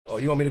Oh,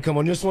 you want me to come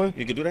on this one?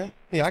 You can do that?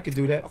 Yeah, I can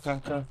do that. Okay,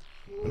 okay.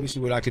 Let me see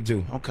what I could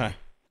do. Okay.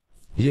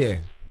 Yeah.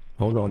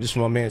 Hold on. This is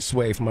my man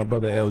Sway from my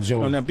brother L. Jr.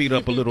 Turn that beat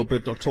up a little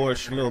bit, the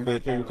torch a little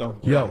bit. There you go.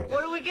 Yo.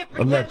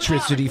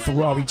 Electricity,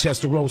 Ferrari,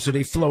 Testarossa,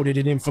 they floated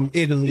it in from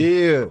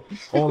Italy. Yeah.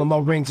 All of my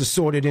rings are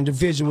sorted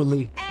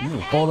individually.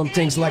 All them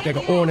things like an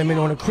ornament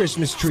on a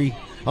Christmas tree.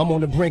 I'm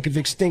on the brink of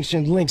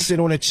extinction. Link sit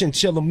on a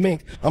chinchilla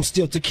mink. I'm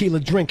still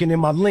tequila drinking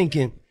in my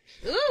Lincoln.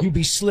 You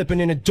be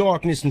slipping in the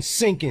darkness and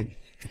sinking.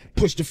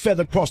 Push the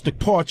feather across the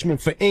parchment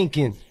for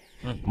inking.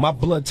 My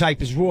blood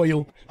type is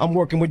royal. I'm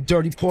working with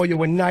dirty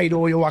pollo and night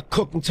oil. I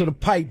cook until the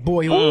pipe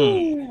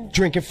boil.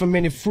 Drinking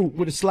fermented fruit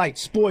with a slight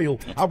spoil.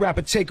 I wrap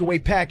a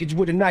takeaway package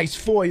with a nice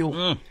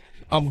foil.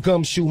 I'm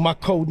Gumshoe, my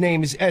code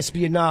name is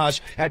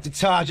espionage. At the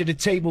Taj of the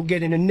table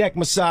getting a neck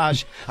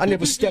massage. I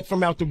never step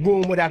from out the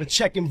room without a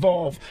check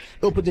involved.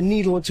 They'll put the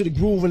needle into the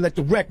groove and let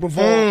the wreck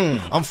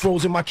revolve. I'm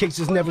frozen, my case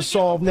is never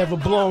solved, never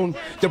blown.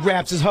 The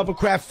raps is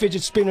hovercraft,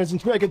 fidget spinners,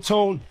 and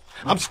reggaeton.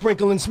 I'm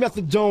sprinkling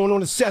methadone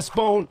on the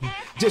cessbone.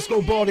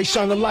 Disco ball, they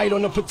shine the light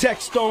on the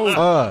protect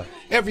stone.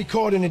 Every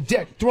card in the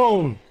deck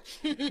thrown.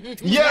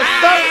 Yes,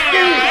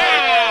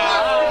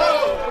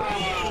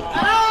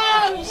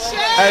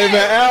 hey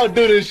man, Al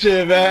do this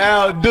shit, man.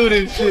 Al do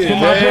this shit. For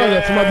my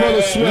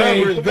brother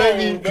Sway,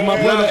 baby. For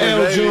my brother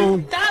L.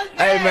 June.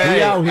 Hey man,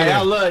 we out here. Hey,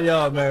 I love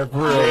y'all, man. For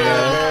real,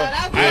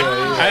 man.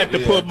 I had to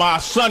put my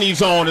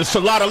sunnies on. It's a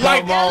lot of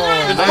light.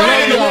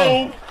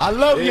 I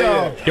love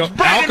y'all. Yo,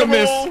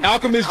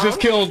 Alchemist just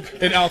killed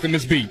an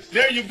Alchemist beat.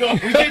 There you go. We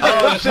did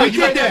that.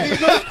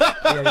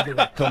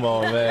 Come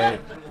on, man.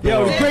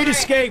 Yo, the great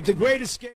escape.